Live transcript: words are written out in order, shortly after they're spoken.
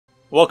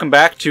Welcome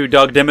back to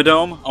Doug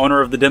Dimmadome,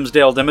 owner of the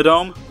Dimsdale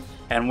Dimmadome,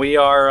 and we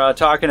are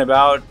talking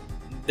about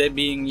it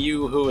being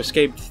you who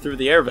escaped through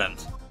the air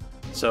vent.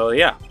 So,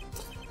 yeah.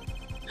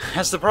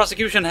 As the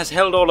prosecution has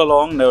held all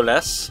along, no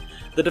less,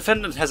 the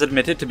defendant has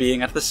admitted to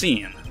being at the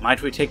scene.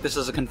 Might we take this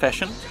as a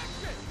confession?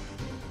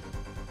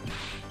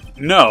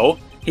 No,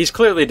 he's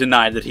clearly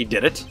denied that he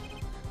did it.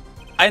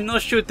 I know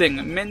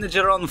shooting,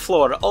 manager on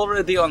floor,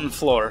 already on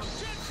floor.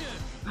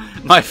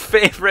 My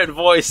favorite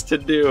voice to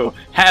do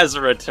has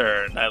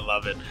returned. I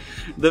love it.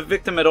 The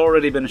victim had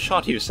already been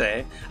shot, you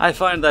say? I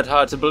find that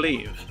hard to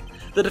believe.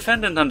 The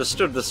defendant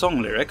understood the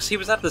song lyrics. He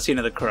was at the scene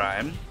of the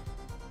crime.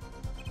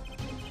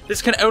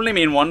 This can only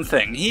mean one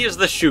thing. He is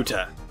the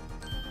shooter.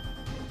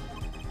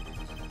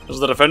 Does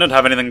the defendant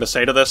have anything to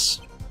say to this?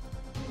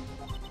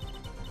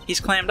 He's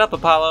clammed up,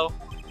 Apollo.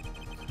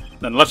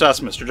 Then let's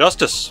ask Mr.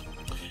 Justice.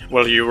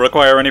 Will you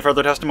require any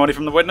further testimony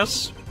from the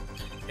witness?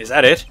 Is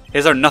that it?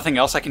 Is there nothing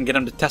else I can get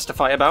him to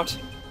testify about?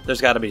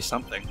 There's got to be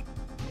something.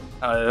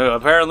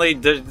 Apparently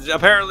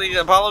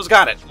Apollo's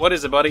got it. What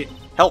is it, buddy?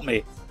 Help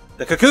me.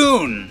 The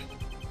cocoon!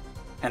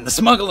 And the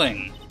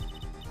smuggling!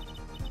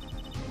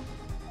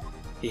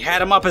 He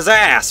had him up his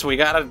ass! We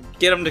gotta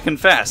get him to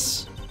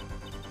confess.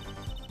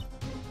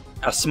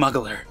 A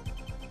smuggler.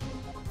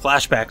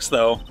 Flashbacks,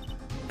 though.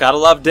 Gotta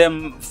love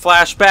dim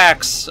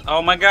flashbacks.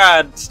 Oh my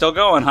god. Still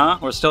going, huh?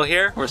 We're still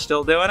here? We're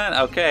still doing it?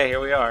 Okay,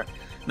 here we are.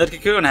 The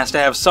cocoon has to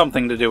have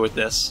something to do with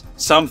this.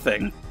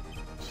 Something.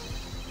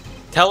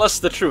 Tell us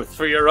the truth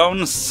for your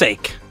own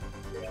sake.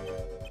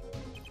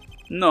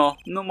 No,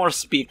 no more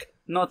speak.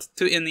 Not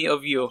to any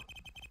of you.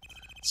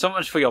 So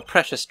much for your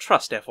precious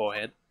trust,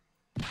 F-Forehead.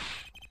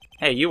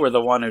 Hey, you were the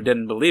one who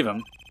didn't believe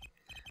him.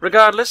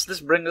 Regardless,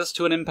 this brings us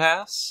to an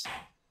impasse.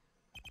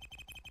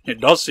 It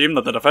does seem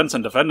that the defense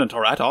and defendant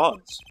are at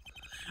odds.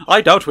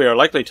 I doubt we are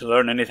likely to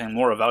learn anything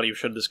more of value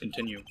should this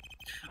continue.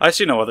 I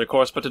see no other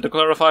course but to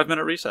declare a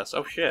 5-minute recess.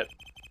 Oh shit.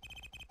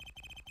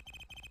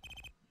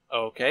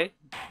 Okay.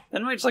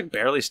 Didn't we just like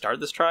barely start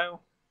this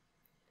trial?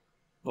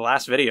 The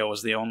last video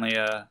was the only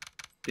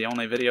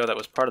video that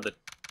was part of the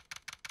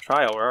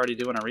trial. We're already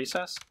doing a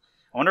recess?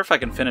 I wonder if I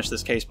can finish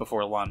this case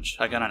before lunch.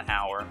 I got an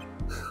hour.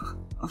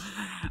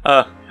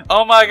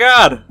 Oh my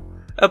god!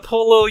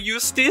 Apollo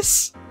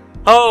Eustace?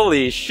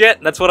 Holy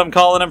shit, that's what I'm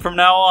calling him from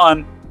now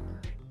on.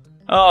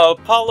 Oh,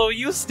 Apollo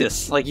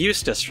Eustace. Like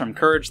Eustace from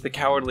Courage the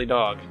Cowardly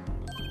Dog.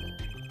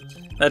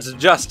 That's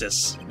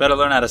Justice. Better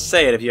learn how to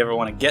say it if you ever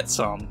want to get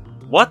some.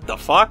 What the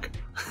fuck?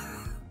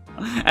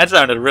 That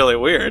sounded really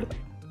weird.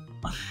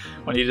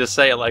 When you just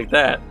say it like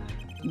that.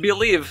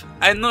 Believe,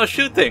 I know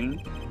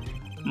shooting.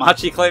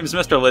 Machi claims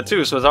Mr.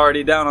 Latouche was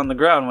already down on the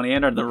ground when he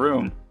entered the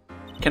room.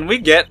 Can we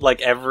get,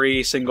 like,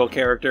 every single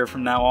character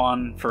from now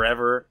on,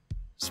 forever,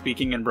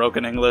 speaking in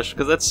broken English?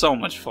 Because that's so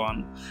much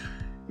fun.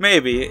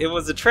 Maybe it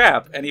was a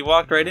trap, and he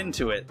walked right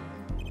into it.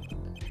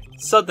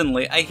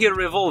 Suddenly, I hear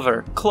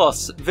revolver.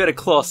 Close, very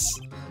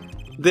close.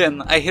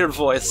 Then, I hear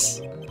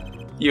voice.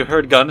 You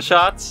heard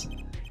gunshots?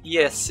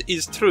 Yes,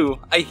 it's true.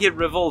 I hear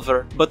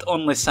revolver, but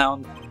only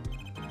sound.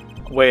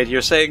 Wait,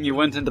 you're saying you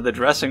went into the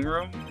dressing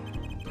room?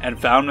 And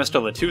found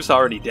Mr. Latouche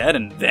already dead,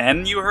 and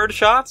then you heard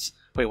shots?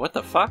 Wait, what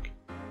the fuck?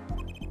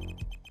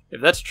 If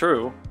that's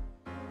true,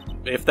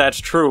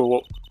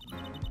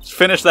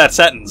 finish that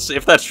sentence.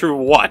 If that's true,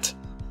 what?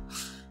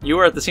 You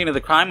were at the scene of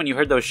the crime when you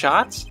heard those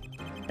shots?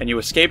 And you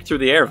escaped through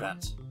the air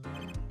vent.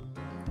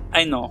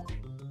 I know.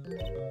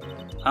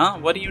 Huh?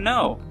 What do you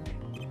know?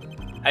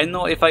 I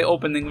know if I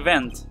opening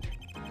vent,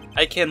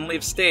 I can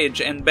leave stage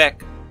and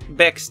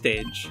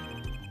backstage.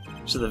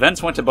 So the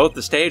vents went to both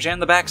the stage and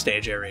the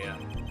backstage area.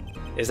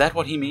 Is that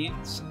what he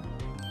means?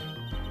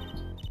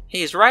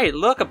 He's right,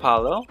 look,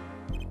 Apollo.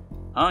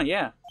 Oh,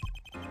 yeah.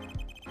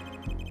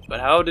 But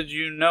how did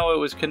you know it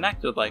was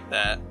connected like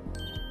that?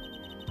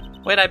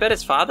 Wait, I bet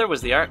his father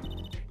was the art...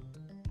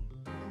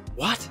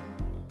 What?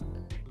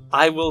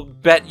 I will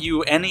bet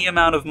you any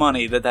amount of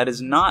money that that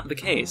is not the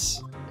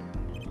case.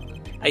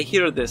 I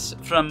hear this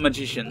from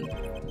Magician.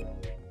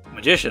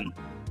 Magician?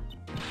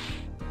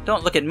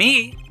 Don't look at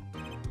me!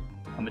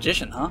 A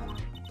magician, huh?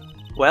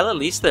 Well, at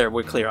least there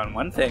we're clear on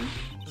one thing.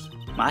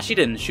 Machi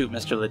didn't shoot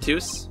Mr.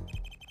 Latouche.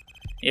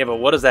 Yeah, but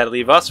what does that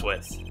leave us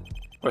with?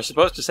 We're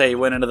supposed to say he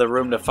went into the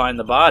room to find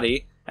the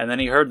body, and then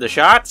he heard the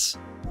shots?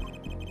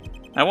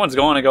 That one's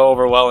going to go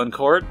over well in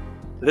court.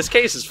 This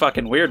case is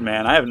fucking weird,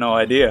 man. I have no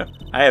idea.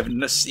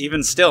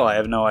 Even still, I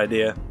have no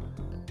idea.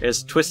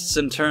 There's twists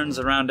and turns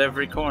around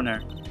every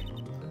corner.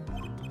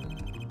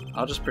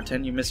 I'll just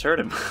pretend you misheard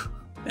him.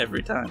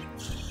 Every time.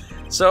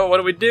 So, what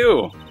do we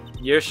do?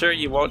 You're sure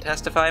you won't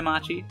testify,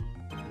 Machi?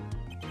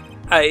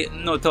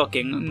 No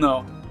talking,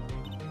 no.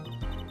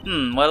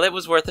 Well, it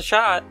was worth a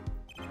shot.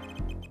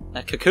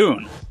 A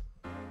cocoon.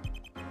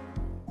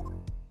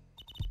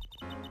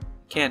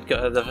 Can't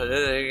go. The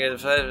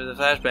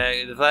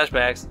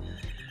flashbacks.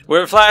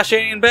 We're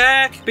flashing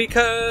back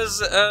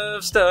because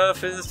of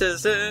stuff is to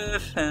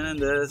stuff, and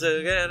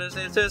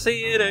to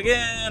see it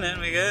again, and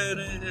we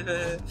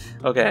gotta.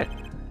 Okay.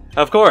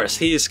 Of course,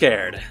 he's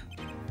scared.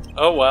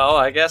 Oh well,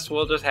 I guess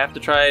we'll just have to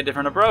try a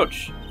different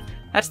approach.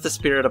 That's the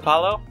spirit,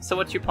 Apollo. So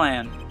what's your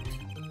plan?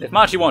 If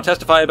Machi won't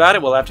testify about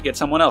it, we'll have to get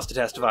someone else to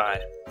testify.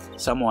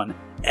 Someone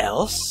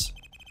else?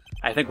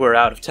 I think we're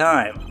out of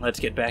time. Let's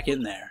get back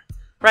in there.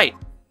 Right.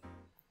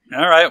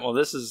 Alright, well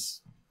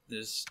this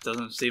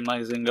doesn't seem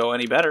like it's gonna go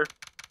any better.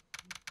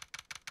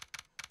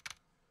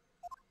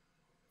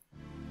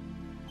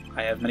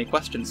 I have many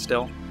questions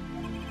still.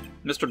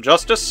 Mr.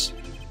 Justice?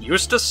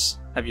 Eustace?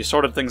 Have you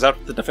sorted things out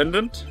with the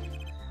defendant?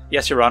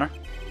 Yes, Your Honor.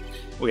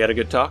 We had a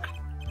good talk.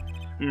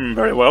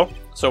 Very well.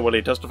 So will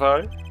he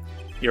testify?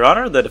 Your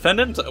Honor, the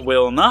defendant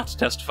will not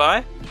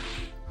testify.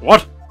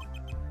 What?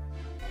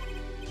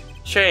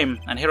 Shame,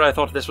 and here I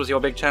thought this was your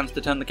big chance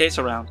to turn the case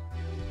around.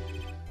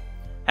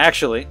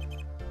 Actually,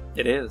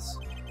 it is.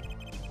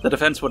 The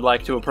defense would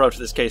like to approach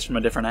this case from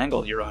a different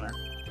angle, Your Honor.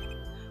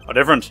 A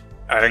different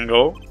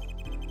angle?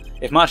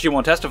 If Machi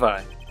won't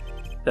testify,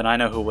 then I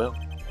know who will.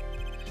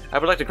 I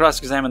would like to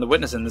cross-examine the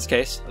witness in this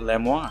case,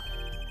 L'Amour.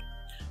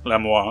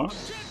 L'Amour?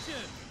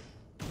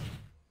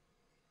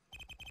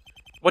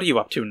 What are you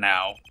up to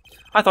now?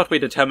 I thought we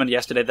determined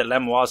yesterday that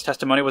L'Amour's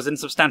testimony was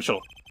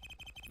insubstantial.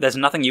 There's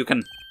nothing you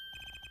can...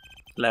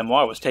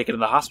 L'Amour was taken to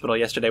the hospital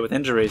yesterday with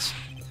injuries.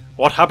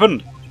 What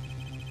happened?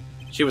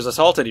 She was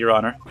assaulted, Your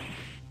Honor.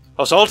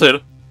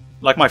 Assaulted?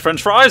 Like my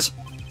french fries?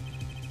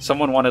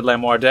 Someone wanted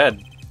L'Amour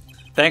dead.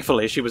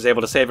 Thankfully, she was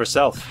able to save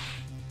herself.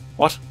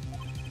 What?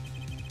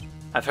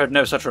 I've heard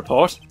no such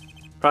report.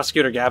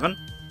 Prosecutor Gavin?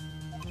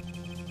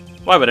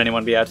 Why would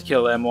anyone be out to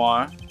kill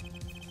L'Amour?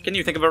 Can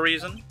you think of a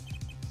reason?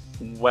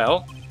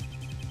 Well,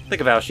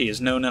 think of how she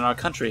is known in our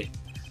country.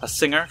 A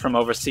singer from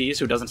overseas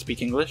who doesn't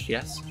speak English,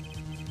 yes?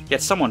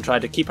 Yet someone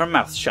tried to keep her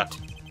mouth shut.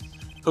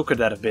 Who could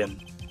that have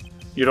been?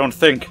 You don't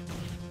think?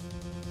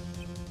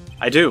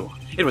 I do.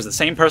 It was the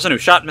same person who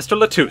shot Mr.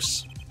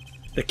 Latouche.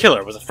 The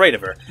killer was afraid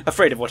of her,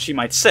 afraid of what she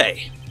might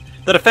say.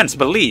 The defense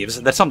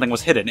believes that something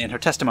was hidden in her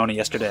testimony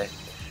yesterday.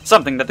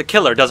 Something that the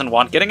killer doesn't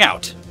want getting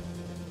out.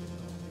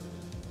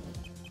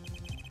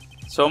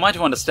 So am I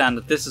to understand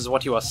that this is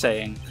what you are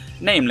saying?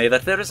 Namely,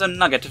 that there is a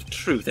nugget of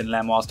truth in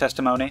L'Amour's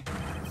testimony?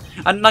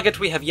 A nugget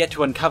we have yet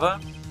to uncover?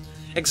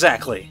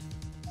 Exactly.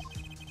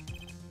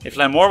 If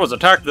L'Amour was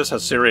attacked, this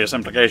has serious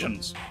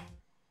implications.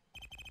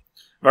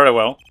 Very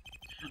well.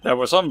 There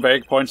were some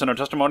vague points in her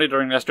testimony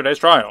during yesterday's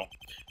trial.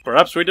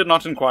 Perhaps we did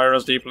not inquire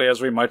as deeply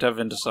as we might have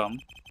into some.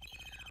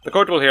 The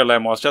court will hear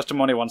L'Amour's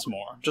testimony once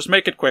more. Just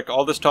make it quick.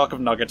 All this talk of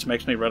nuggets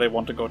makes me really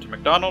want to go to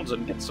McDonald's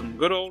and get some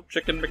good old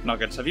chicken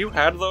McNuggets. Have you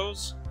had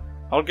those?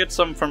 I'll get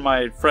some from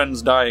my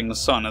friend's dying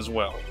son as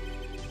well.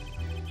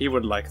 He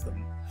would like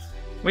them.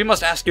 We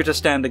must ask you to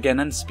stand again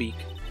and speak.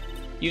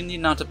 You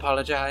need not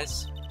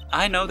apologize.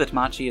 I know that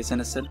Machi is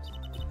innocent,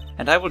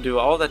 and I will do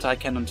all that I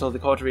can until the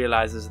court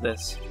realizes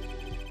this.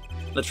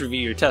 Let's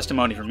review your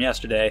testimony from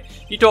yesterday.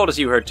 You told us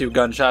you heard 2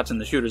 gunshots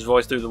and the shooter's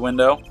voice through the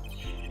window,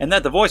 and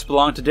that the voice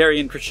belonged to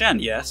Darian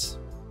Crescent, yes?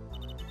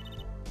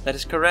 That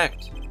is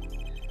correct.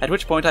 At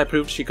which point I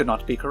proved she could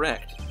not be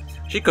correct.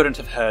 She couldn't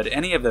have heard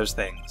any of those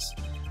things.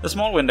 The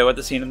small window at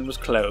the scene was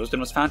closed and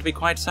was found to be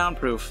quite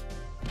soundproof.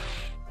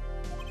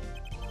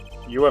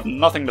 You have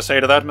nothing to say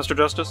to that, Mr.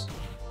 Justice?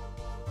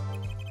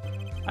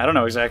 I don't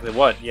know exactly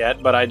what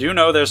yet, but I do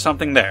know there's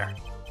something there.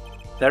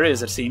 There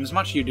is, it seems,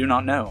 much you do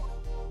not know.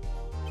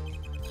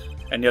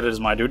 And yet it is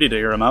my duty to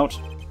hear him out.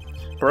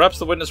 Perhaps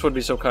the witness would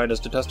be so kind as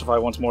to testify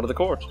once more to the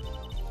court.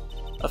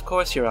 Of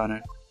course, Your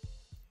Honor.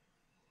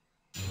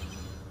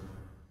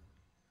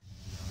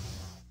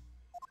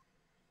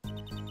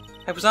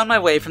 I was on my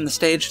way from the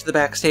stage to the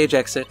backstage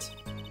exit.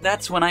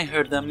 That's when I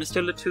heard them,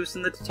 Mr. Latouche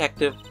and the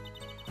detective.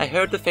 I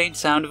heard the faint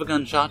sound of a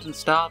gunshot and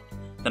stopped.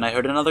 Then I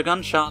heard another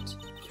gunshot.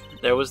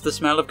 There was the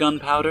smell of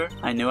gunpowder.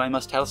 I knew I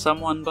must tell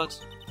someone, but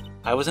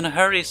I was in a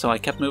hurry, so I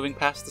kept moving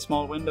past the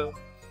small window.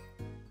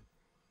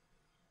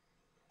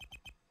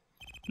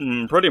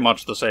 Pretty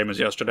much the same as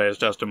yesterday's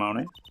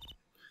testimony.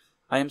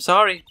 I am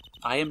sorry.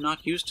 I am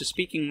not used to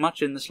speaking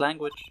much in this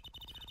language.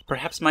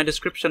 Perhaps my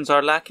descriptions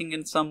are lacking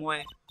in some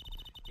way.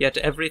 Yet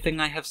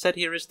everything I have said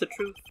here is the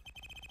truth.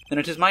 Then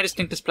it is my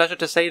distinct displeasure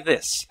to say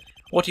this.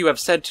 What you have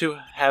said to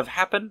have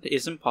happened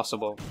is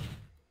impossible.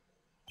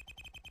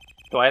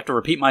 Do I have to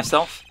repeat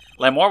myself?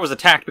 L'Amour was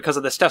attacked because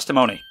of this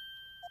testimony.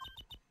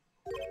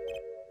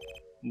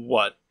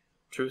 What?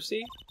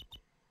 Trucy?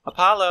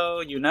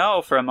 Apollo, you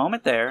know, for a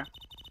moment there,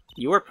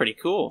 you were pretty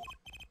cool.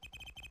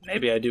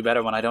 Maybe I do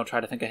better when I don't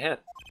try to think ahead.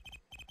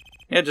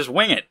 Yeah, just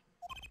wing it.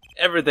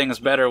 Everything's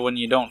better when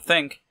you don't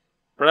think.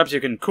 Perhaps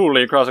you can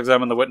coolly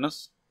cross-examine the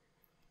witness.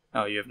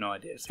 Oh, you have no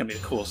idea. It's going to be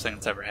the coolest thing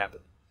that's ever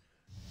happened.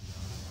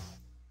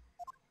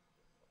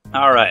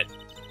 Alright.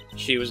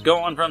 She was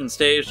going from the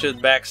stage to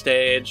the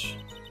backstage.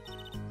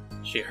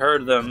 She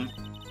heard them.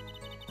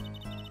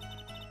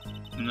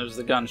 And there's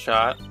the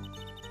gunshot.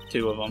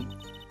 2 of them.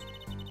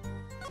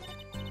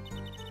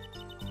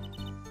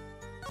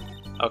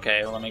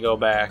 Okay, well, let me go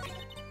back.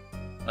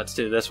 Let's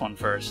do this one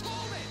first.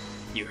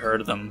 You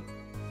heard them.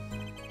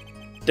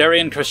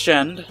 Darian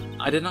Crescent.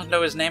 I did not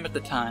know his name at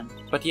the time,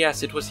 but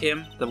yes, it was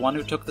him, the one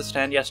who took the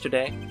stand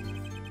yesterday.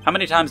 How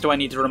many times do I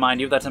need to remind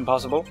you that's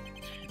impossible?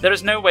 There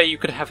is no way you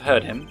could have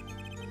heard him.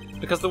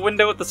 Because the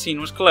window at the scene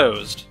was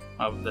closed.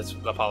 Oh, that's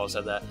Apollo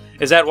said that.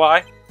 Is that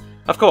why?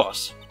 Of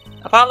course.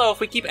 Apollo, if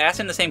we keep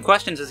asking the same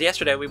questions as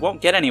yesterday, we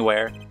won't get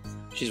anywhere.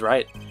 She's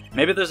right.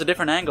 Maybe there's a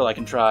different angle I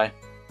can try.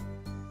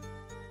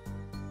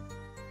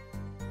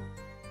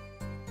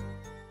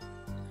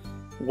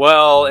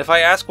 Well, if I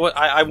ask what...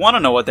 I want to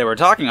know what they were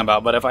talking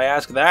about, but if I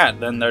ask that,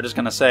 then they're just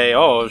going to say,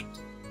 oh,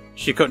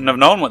 she couldn't have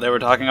known what they were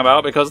talking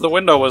about because the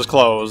window was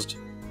closed.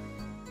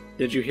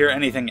 Did you hear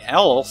anything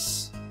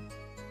else?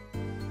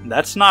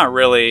 That's not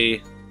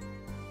really...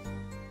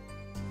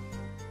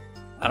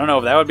 I don't know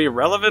if that would be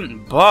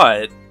relevant,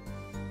 but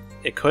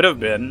it could have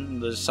been.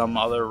 There's some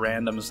other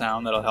random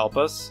sound that'll help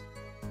us.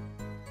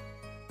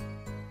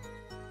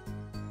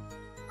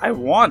 I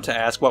want to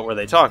ask what were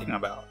they talking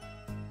about.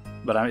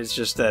 But it's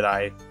just that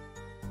I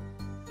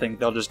think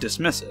they'll just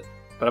dismiss it.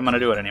 But I'm going to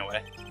do it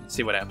anyway.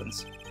 See what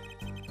happens.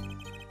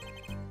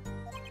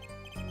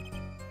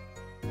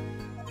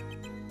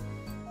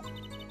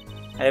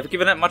 I have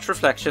given it much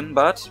reflection,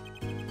 but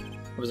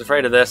I was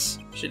afraid of this.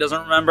 She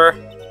doesn't remember.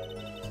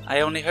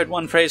 I only heard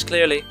one phrase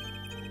clearly.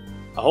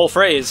 A whole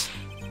phrase?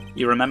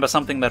 You remember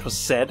something that was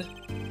said?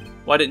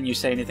 Why didn't you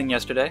say anything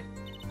yesterday?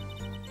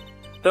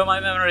 Though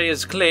my memory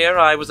is clear,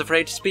 I was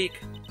afraid to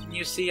speak.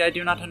 You see, I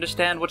do not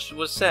understand what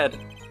was said.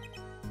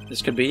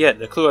 This could be it,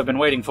 the clue I've been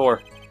waiting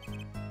for.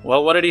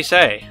 Well, what did he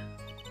say?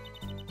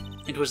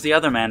 It was the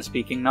other man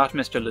speaking, not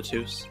Mr.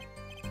 Latouche.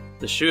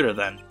 The shooter,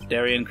 then,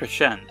 Darien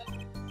Crescend.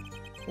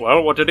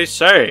 Well, what did he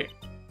say?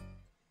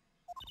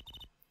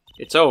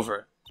 It's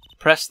over.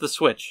 Press the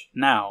switch,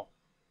 now,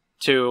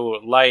 to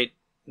light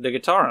the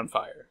guitar on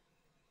fire.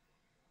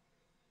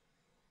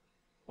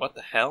 What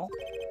the hell?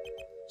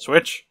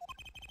 Switch?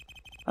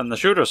 And the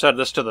shooter said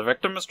this to the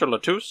victim, Mr.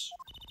 Latouche?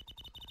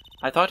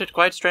 I thought it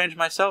quite strange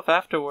myself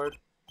afterward.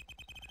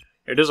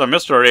 It is a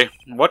mystery.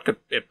 What could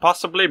it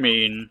possibly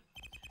mean?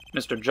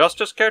 Mr.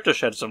 Justice, care to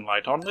shed some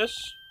light on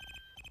this?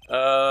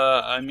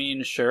 I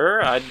mean,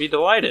 sure, I'd be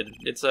delighted.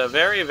 It's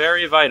very,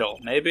 very vital.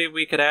 Maybe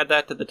we could add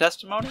that to the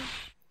testimony?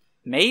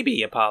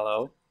 Maybe,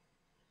 Apollo.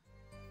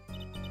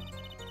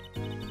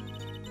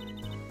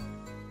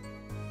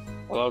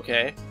 Well,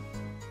 okay.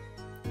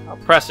 I'll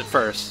press it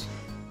first,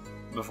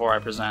 before I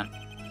present.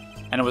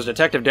 And it was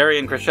Detective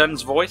Darien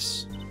Crescend's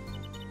voice?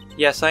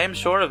 Yes, I am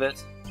sure of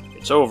it.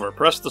 It's over.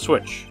 Press the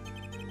switch.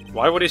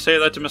 Why would he say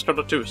that to Mr.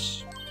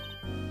 Latouche?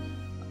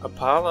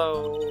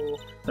 Apollo...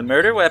 The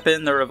murder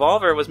weapon, the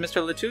revolver, was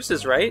Mr.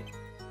 Latouche's, right?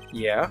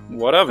 Yeah,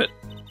 what of it?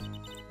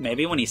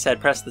 Maybe when he said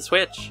press the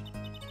switch,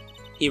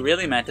 he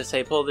really meant to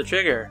say pull the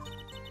trigger.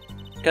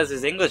 Because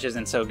his English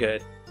isn't so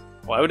good.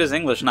 Why would his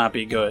English not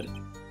be good?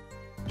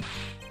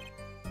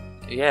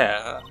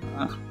 Yeah.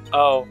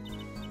 Oh,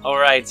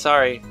 right,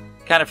 sorry.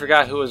 Kinda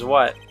forgot who was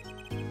what.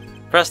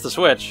 Press the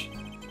switch.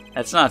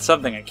 That's not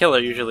something a killer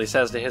usually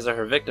says to his or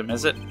her victim,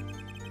 is it?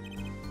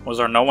 Was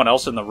there no one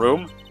else in the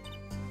room?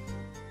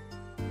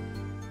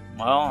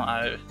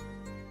 Well,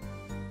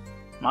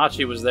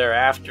 Machi was there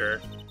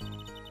after.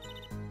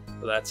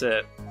 So that's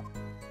it.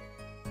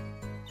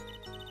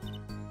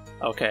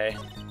 Okay.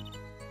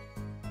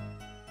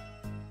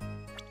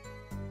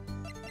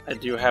 I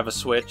do have a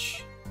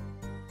switch.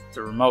 It's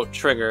a remote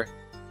trigger.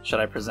 Should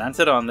I present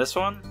it on this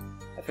one?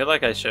 I feel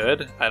like I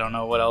should. I don't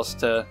know what else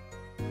to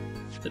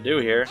do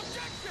here.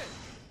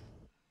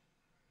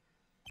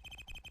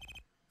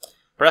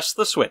 Press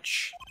the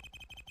switch.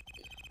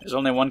 There's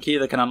only one key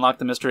that can unlock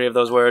the mystery of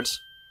those words.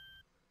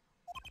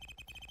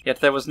 Yet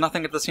there was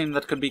nothing at the scene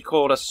that could be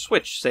called a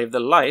switch save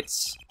the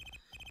lights.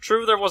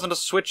 True, there wasn't a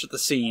switch at the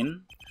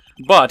scene,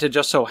 but it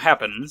just so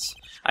happens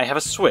I have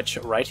a switch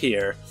right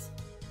here.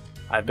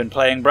 I've been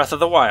playing Breath of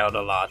the Wild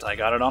a lot. I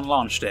got it on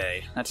launch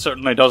day. That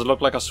certainly does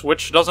look like a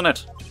switch, doesn't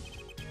it?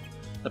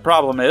 The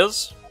problem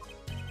is,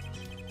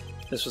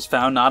 this was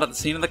found not at the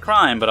scene of the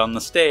crime, but on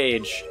the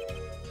stage.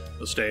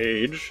 The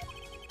stage?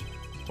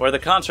 Where the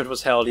concert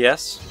was held,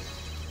 yes.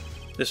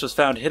 This was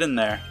found hidden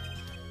there.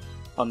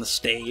 On the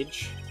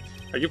stage.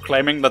 Are you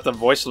claiming that the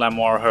voice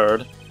Lamoire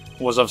heard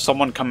was of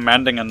someone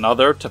commanding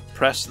another to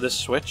press this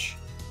switch?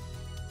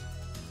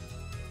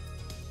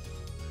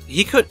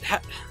 He could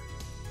have...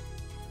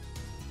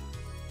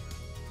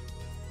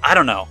 I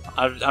don't know.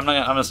 I'm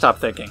gonna stop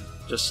thinking.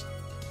 Just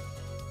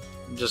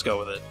go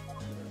with it.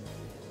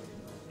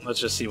 Let's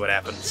just see what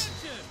happens.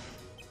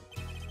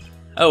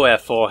 Oh,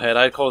 Forehead,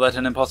 I'd call that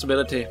an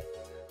impossibility.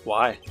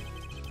 Why?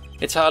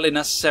 It's hardly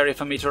necessary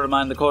for me to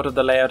remind the court of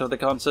the layout of the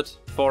concert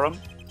forum.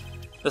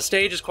 The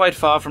stage is quite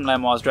far from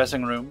Lamoire's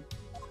dressing room.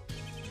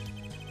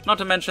 Not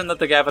to mention that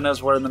the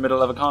Gaviners were in the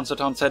middle of a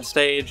concert on said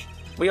stage.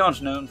 We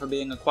aren't known for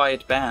being a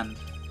quiet band.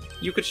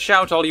 You could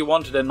shout all you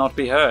wanted and not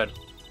be heard.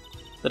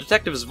 The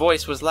detective's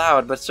voice was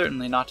loud, but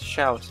certainly not a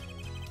shout.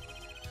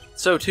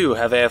 So too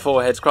have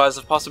Forehead's cries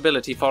of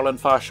possibility fallen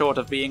far short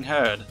of being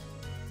heard.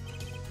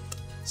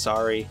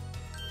 Sorry.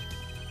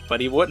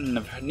 But he wouldn't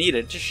have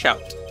needed to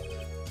shout.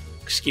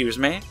 Excuse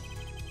me?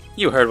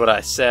 You heard what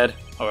I said,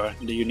 or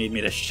do you need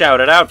me to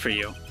shout it out for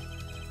you?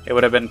 It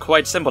would have been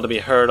quite simple to be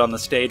heard on the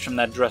stage from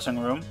that dressing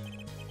room.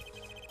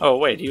 Oh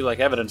wait, you like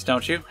evidence,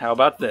 don't you? How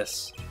about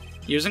this?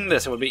 Using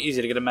this, it would be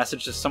easy to get a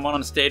message to someone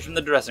on stage from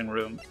the dressing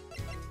room.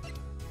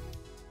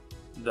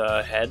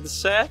 The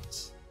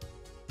headset?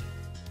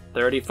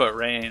 30-foot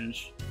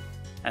range.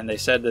 And they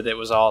said that it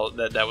was all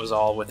that was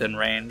all within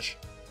range.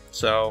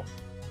 So,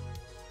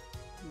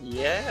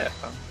 yeah.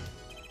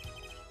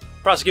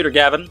 Prosecutor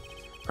Gavin,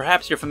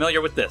 perhaps you're familiar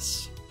with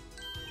this.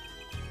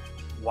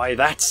 Why,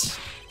 that's...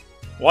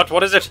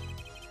 What is it?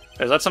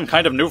 Is that some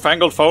kind of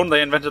newfangled phone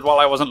they invented while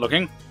I wasn't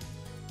looking?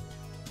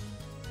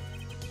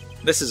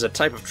 This is a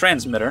type of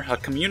transmitter, a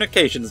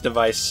communications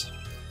device.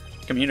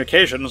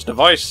 Communications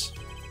device?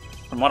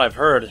 From what I've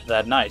heard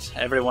that night,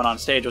 everyone on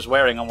stage was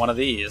wearing one of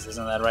these.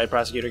 Isn't that right,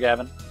 Prosecutor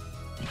Gavin?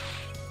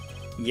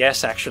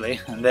 Yes, actually,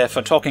 and they're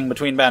for talking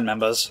between band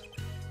members.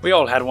 We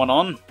all had one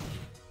on.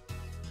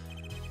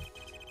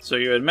 So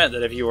you admit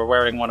that if you were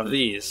wearing one of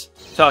these,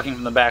 talking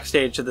from the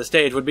backstage to the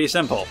stage would be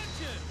simple.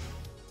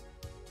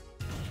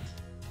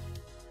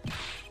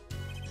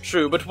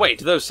 True, but wait,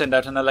 those send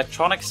out an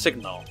electronic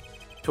signal.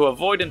 To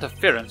avoid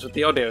interference with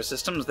the audio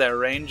systems, their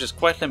range is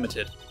quite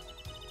limited.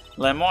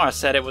 Lamoire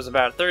said it was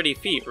about 30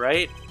 feet,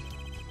 right?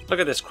 Look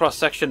at this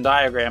cross-section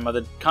diagram of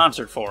the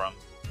concert forum.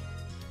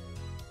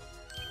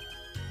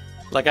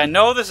 Like, I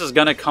know this is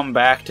gonna come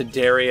back to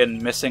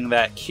Darien missing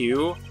that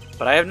cue,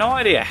 but I have no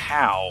idea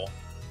how.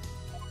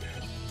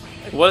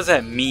 Like, what does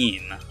that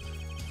mean?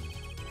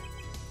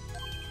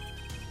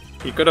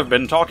 He could have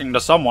been talking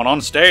to someone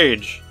on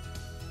stage.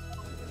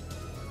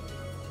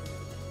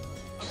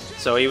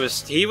 So he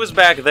was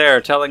back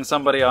there telling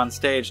somebody on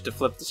stage to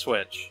flip the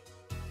switch.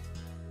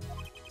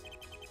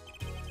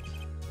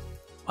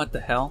 What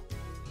the hell?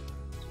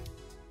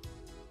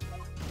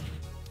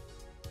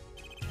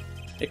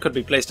 It could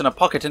be placed in a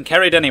pocket and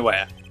carried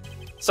anywhere.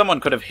 Someone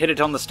could have hid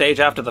it on the stage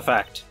after the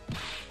fact.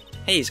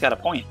 Hey, he's got a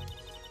point.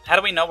 How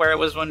do we know where it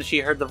was when she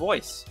heard the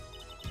voice?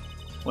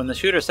 When the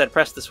shooter said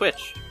press the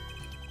switch?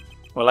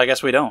 Well, I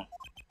guess we don't.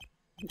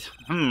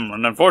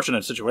 An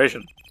unfortunate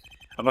situation.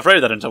 I'm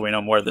afraid that until we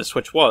know where this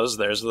switch was,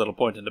 there's little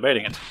point in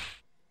debating it.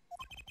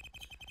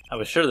 I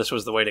was sure this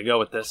was the way to go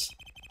with this.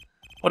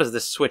 What is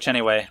this switch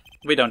anyway?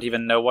 We don't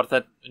even know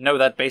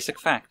that basic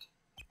fact.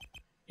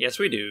 Yes,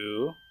 we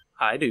do.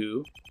 I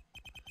do.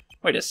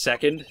 Wait a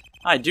second.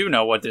 I do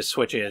know what this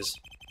switch is.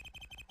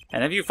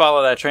 And if you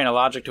follow that train of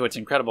logic to its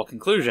incredible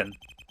conclusion,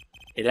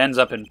 it ends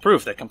up in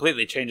proof that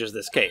completely changes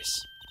this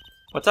case.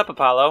 What's up,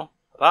 Apollo?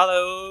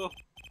 Apollo!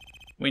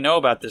 We know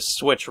about this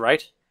switch,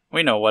 right?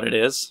 We know what it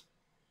is.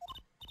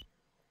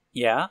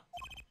 Yeah?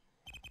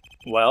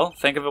 Well,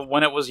 think of it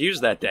when it was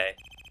used that day.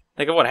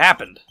 Think of what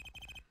happened.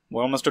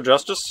 Well, Mr.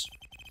 Justice,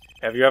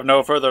 you have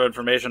no further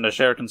information to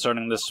share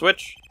concerning this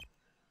switch?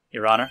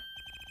 Your Honor.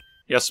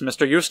 Yes,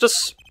 Mr.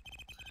 Eustace?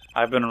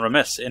 I've been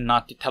remiss in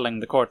not telling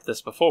the court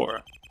this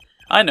before.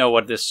 I know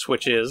what this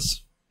switch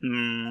is.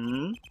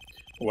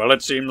 Well,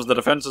 it seems the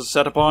defense is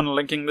set upon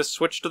linking this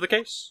switch to the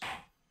case.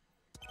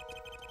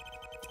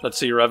 Let's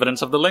see your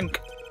evidence of the link.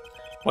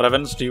 What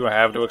evidence do you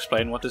have to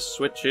explain what this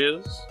switch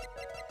is?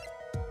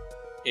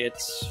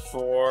 It's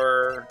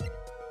for...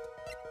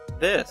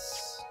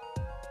 this.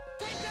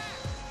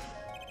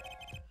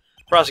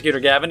 Prosecutor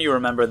Gavin, you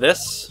remember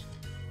this?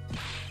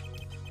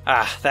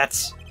 Ah,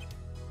 that's...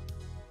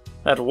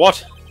 That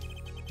what?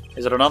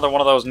 Is it another one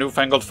of those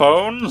newfangled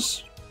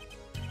phones?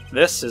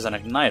 This is an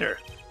igniter.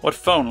 What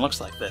phone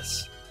looks like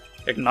this?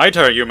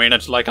 Igniter? You mean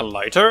it's like a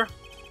lighter?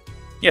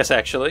 Yes,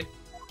 actually.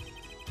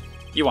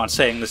 You aren't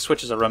saying this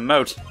switch is a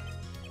remote.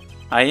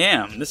 I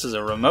am. This is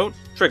a remote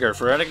trigger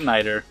for an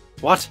igniter.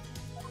 What?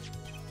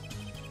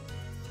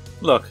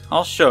 Look,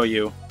 I'll show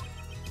you.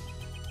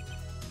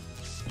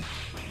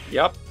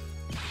 Yup.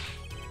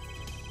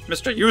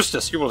 Mr.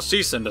 Eustace, you will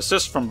cease and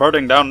desist from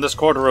burning down this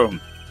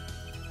courtroom.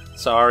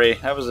 Sorry,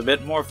 that was a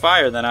bit more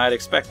fire than I'd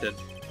expected.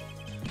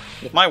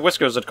 If my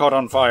whiskers had caught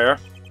on fire...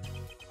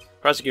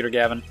 Prosecutor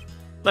Gavin,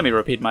 let me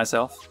repeat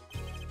myself.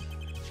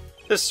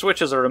 This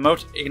switch is a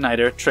remote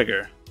igniter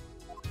trigger.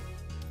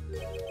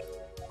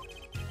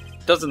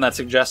 Doesn't that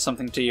suggest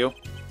something to you?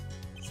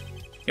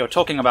 You're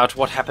talking about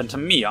what happened to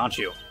me, aren't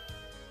you?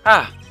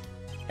 Ah,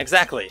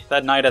 exactly.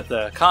 That night at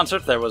the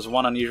concert, there was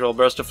one unusual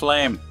burst of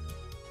flame.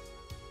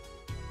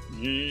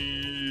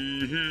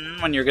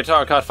 When your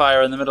guitar caught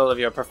fire in the middle of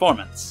your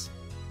performance.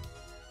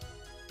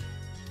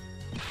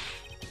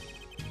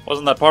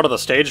 Wasn't that part of the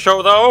stage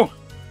show, though?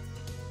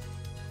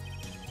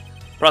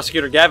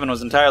 Prosecutor Gavin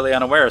was entirely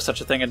unaware such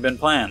a thing had been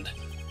planned,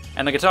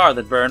 and the guitar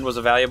that burned was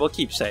a valuable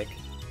keepsake.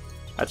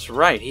 That's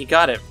right, he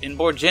got it in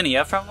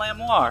Borginia from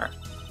Lamoire.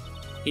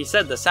 He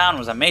said the sound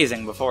was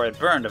amazing before it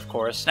burned, of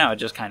course. Now it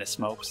just kind of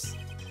smokes.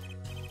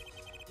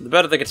 The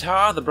better the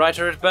guitar, the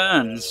brighter it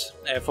burns.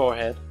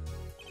 Forehead.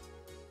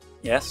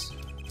 Yes?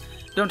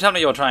 Don't tell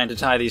me you're trying to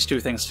tie these two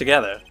things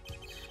together.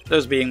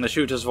 Those being the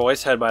shooter's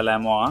voice heard by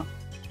Lamoire,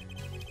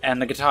 and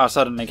the guitar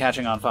suddenly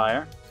catching on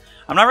fire.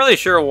 I'm not really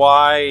sure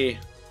why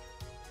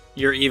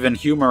you're even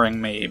humoring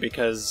me,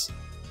 because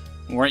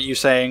weren't you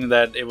saying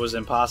that it was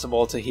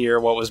impossible to hear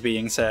what was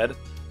being said?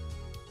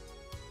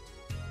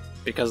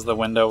 Because the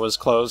window was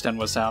closed and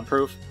was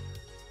soundproof?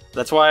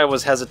 That's why I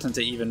was hesitant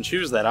to even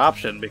choose that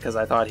option, because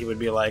I thought he would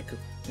be like,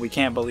 we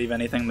can't believe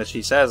anything that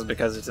she says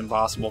because it's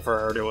impossible for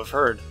her to have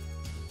heard.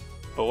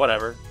 But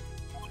whatever.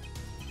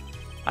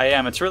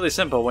 It's really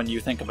simple when you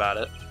think about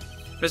it.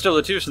 Mr.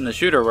 Latouche and the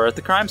shooter were at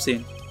the crime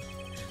scene.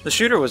 The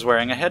shooter was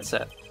wearing a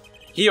headset.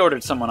 He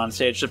ordered someone on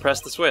stage to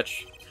press the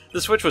switch.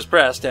 The switch was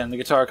pressed and the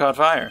guitar caught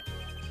fire.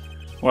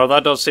 Well,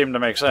 that does seem to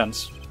make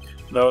sense.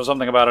 Though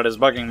something about it is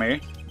bugging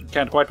me.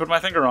 Can't quite put my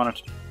finger on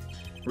it.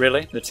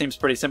 Really? That seems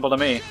pretty simple to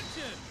me.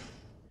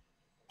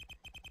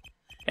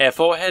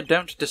 Forehead,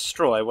 don't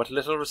destroy what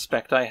little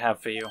respect I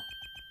have for you.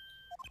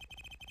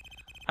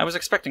 I was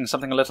expecting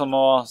something a little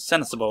more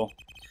sensible.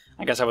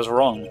 I guess I was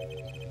wrong.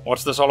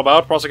 What's this all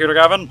about, Prosecutor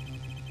Gavin?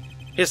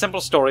 His simple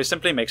story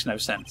simply makes no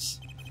sense.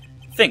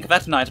 Think,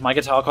 that night my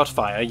guitar caught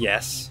fire,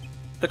 yes.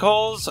 The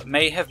cause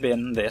may have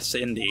been this,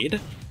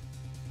 indeed.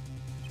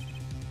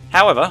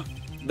 However,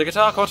 the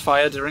guitar caught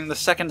fire during the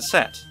second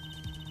set.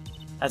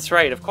 That's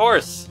right, of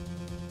course.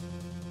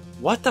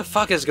 What the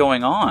fuck is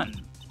going on?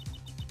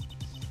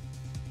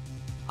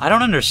 I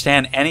don't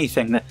understand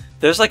anything.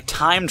 There's like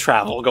time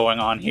travel going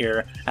on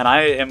here, and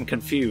I am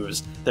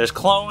confused. There's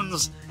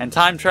clones and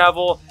time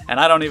travel, and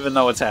I don't even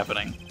know what's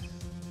happening.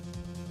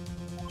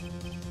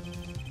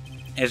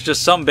 It's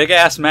just some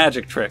big-ass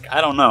magic trick. I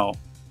don't know.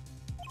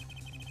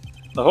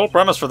 The whole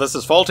premise for this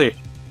is faulty.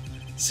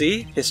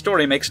 See? His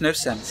story makes no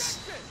sense.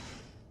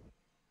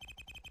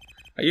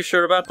 Are you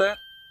sure about that?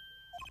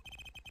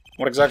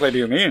 What exactly do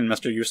you mean,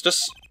 Mr.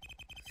 Eustace?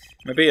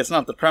 Maybe it's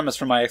not the premise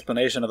for my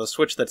explanation of the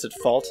switch that's at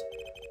fault.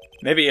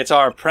 Maybe it's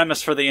our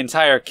premise for the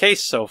entire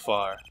case so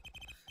far.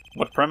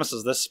 What premise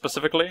is this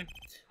specifically?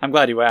 I'm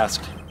glad you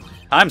asked.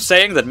 I'm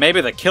saying that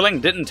maybe the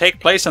killing didn't take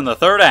place in the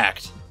third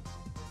act.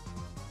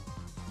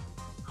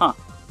 Huh.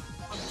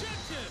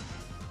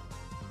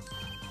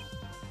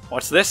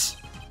 What's this?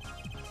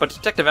 But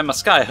Detective Emma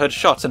Skye heard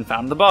shots and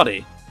found the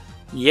body.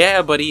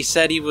 Yeah, but he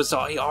said he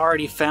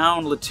already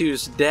found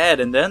Latouche dead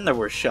and then there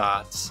were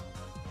shots.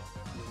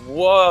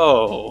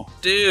 Whoa,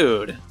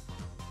 dude.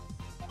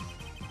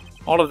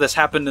 All of this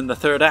happened in the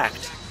third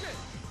act.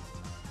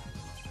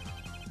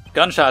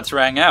 Gunshots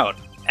rang out,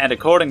 and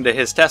according to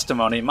his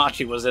testimony,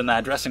 Machi was in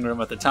that dressing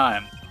room at the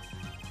time.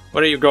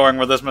 Where are you going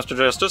with this, Mr.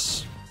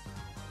 Justice?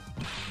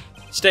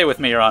 Stay with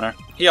me, Your Honor.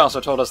 He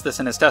also told us this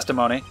in his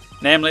testimony,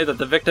 namely that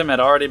the victim had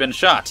already been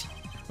shot.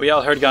 We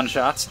all heard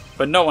gunshots,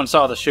 but no one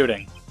saw the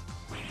shooting.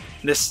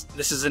 This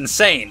is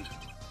insane.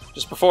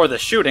 Just before the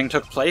shooting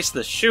took place,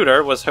 the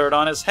shooter was heard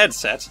on his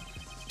headset,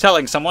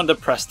 telling someone to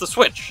press the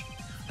switch.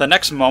 The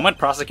next moment,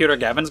 Prosecutor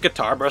Gavin's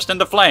guitar burst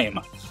into flame.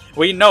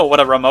 We know what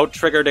a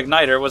remote-triggered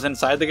igniter was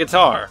inside the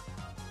guitar.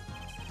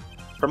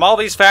 From all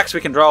these facts,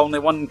 we can draw only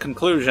one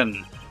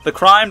conclusion. The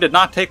crime did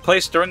not take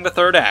place during the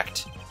third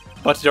act,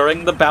 but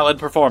during the ballad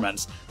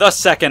performance, the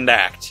second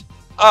act.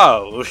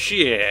 Oh,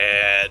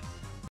 shit.